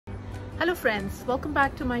Hello friends, welcome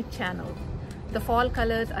back to my channel. The fall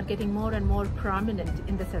colors are getting more and more prominent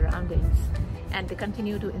in the surroundings and they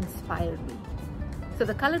continue to inspire me. So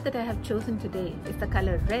the color that I have chosen today is the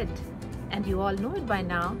color red, and you all know it by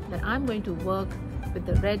now that I'm going to work with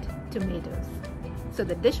the red tomatoes. So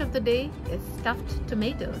the dish of the day is stuffed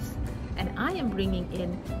tomatoes, and I am bringing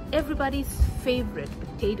in everybody's favorite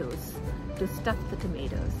potatoes to stuff the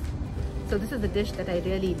tomatoes. So this is a dish that I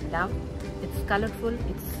really love. It's colorful,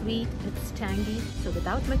 it's sweet, it's tangy. So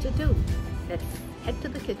without much ado, let's head to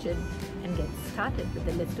the kitchen and get started with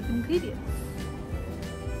the list of ingredients.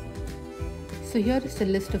 So here is the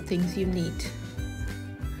list of things you need.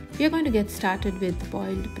 We are going to get started with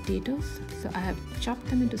boiled potatoes. So I have chopped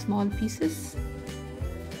them into small pieces.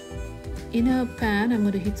 In a pan, I'm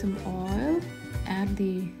going to heat some oil, add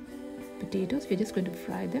the potatoes. We're just going to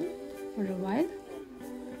fry them for a while.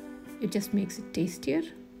 It just makes it tastier.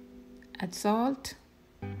 Add salt,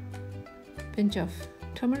 pinch of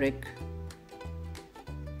turmeric,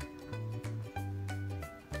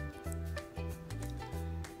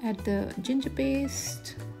 add the ginger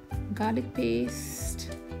paste, garlic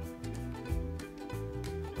paste.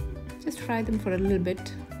 Just fry them for a little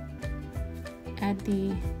bit. Add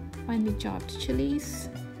the finely chopped chilies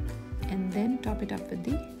and then top it up with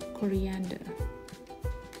the coriander.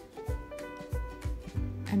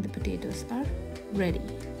 And the potatoes are ready.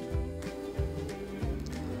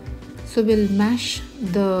 So we'll mash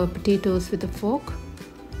the potatoes with a fork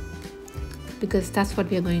because that's what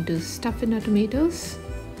we are going to stuff in our tomatoes.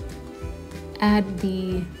 Add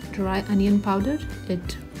the dry onion powder.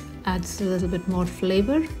 It adds a little bit more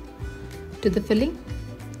flavor to the filling.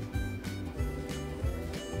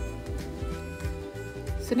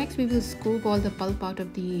 So next we will scoop all the pulp out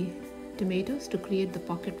of the tomatoes to create the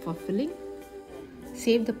pocket for filling.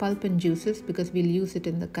 Save the pulp and juices because we'll use it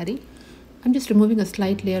in the curry. I'm just removing a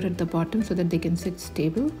slight layer at the bottom so that they can sit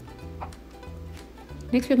stable.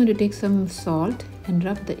 Next we're going to take some salt and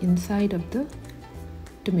rub the inside of the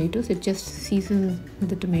tomatoes. It just seasons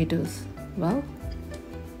the tomatoes well.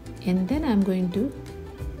 And then I'm going to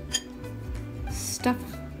stuff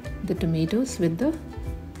the tomatoes with the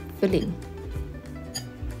filling.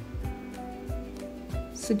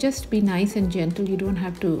 So just be nice and gentle. You don't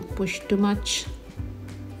have to push too much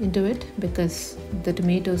into it because the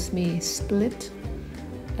tomatoes may split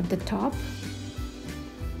at the top.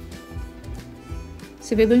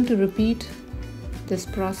 So we're going to repeat this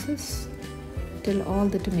process till all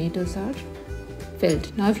the tomatoes are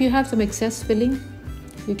filled. Now if you have some excess filling,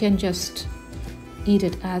 you can just eat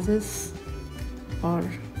it as is or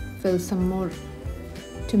fill some more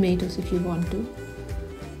tomatoes if you want to.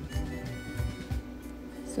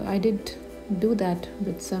 So I did do that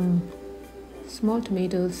with some small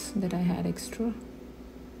tomatoes that I had extra.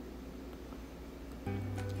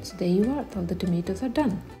 So there you are, all the tomatoes are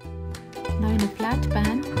done. Now in a flat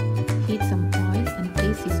pan, heat some oil and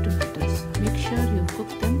place these tomatoes. Make sure you cook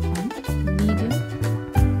them on medium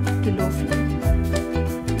to low flame.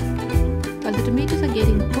 While the tomatoes are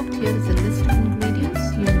getting cooked, here is a list of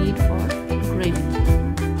ingredients you need for gravy.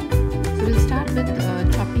 So we'll start with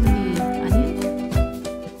chopping the onion.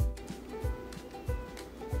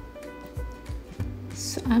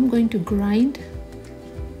 So I'm going to grind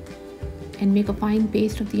and make a fine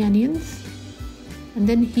paste of the onions and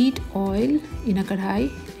then heat oil in a kadhai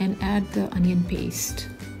and add the onion paste.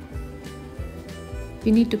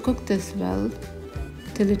 We need to cook this well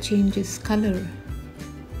till it changes color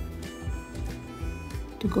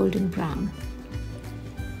to golden brown.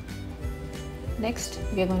 Next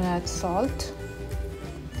we are going to add salt,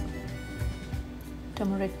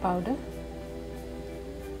 turmeric powder,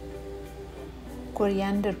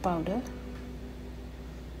 coriander powder,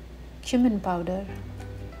 cumin powder,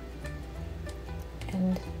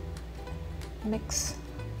 and mix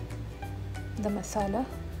the masala.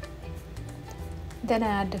 Then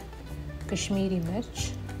add Kashmiri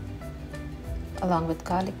mirch along with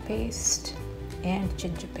garlic paste and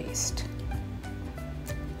ginger paste.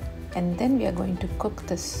 And then we are going to cook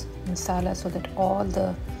this masala so that all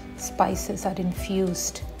the spices are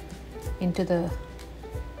infused into the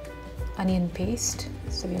onion paste.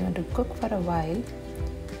 So we're going to cook for a while,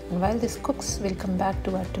 and while this cooks we'll come back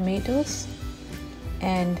to our tomatoes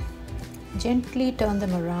and gently turn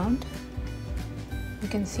them around. You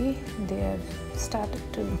can see they have started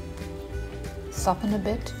to soften a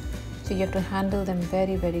bit, so you have to handle them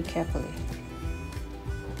very, very carefully.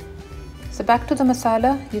 So back to the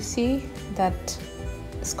masala, you see that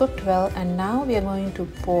it's cooked well, and now we are going to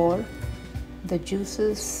pour the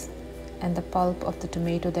juices and the pulp of the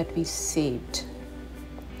tomato that we saved.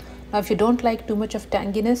 Now if you don't like too much of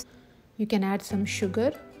tanginess, you can add some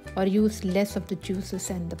sugar or use less of the juices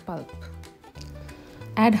and the pulp.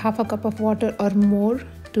 Add half a cup of water or more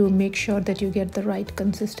to make sure that you get the right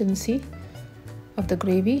consistency of the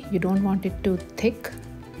gravy. You don't want it too thick,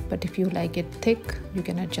 but if you like it thick, you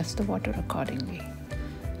can adjust the water accordingly.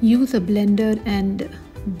 Use a blender and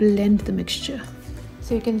blend the mixture.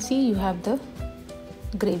 So you can see you have the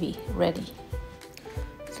gravy ready.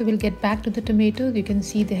 So we'll get back to the tomatoes. You can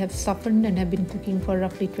see they have softened and have been cooking for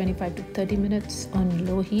roughly 25 to 30 minutes on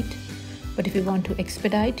low heat. But if you want to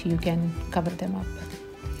expedite, you can cover them up.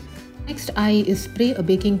 Next, I spray a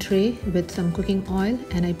baking tray with some cooking oil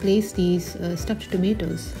and I place these stuffed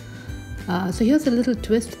tomatoes. So here's a little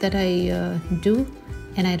twist that I do,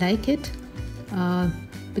 and I like it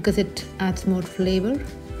because it adds more flavor.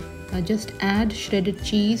 Just add shredded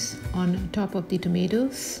cheese on top of the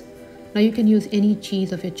tomatoes. Now you can use any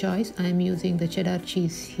cheese of your choice. I'm using the cheddar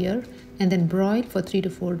cheese here, and then broil for 3 to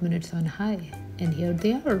 4 minutes on high. And here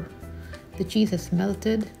they are. The cheese has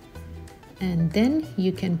melted, and then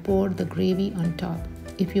you can pour the gravy on top.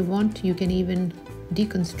 If you want, you can even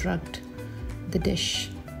deconstruct the dish.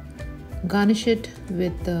 Garnish it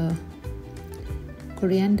with the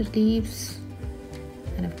coriander leaves,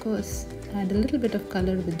 and of course add a little bit of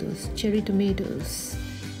color with those cherry tomatoes.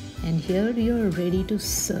 And here you're ready to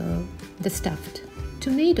serve the stuffed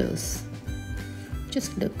tomatoes.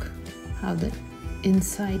 Just look how the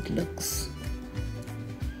inside looks.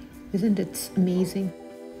 Isn't it amazing?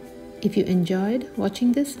 If you enjoyed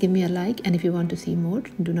watching this, give me a like, and if you want to see more,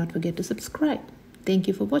 do not forget to subscribe. Thank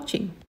you for watching.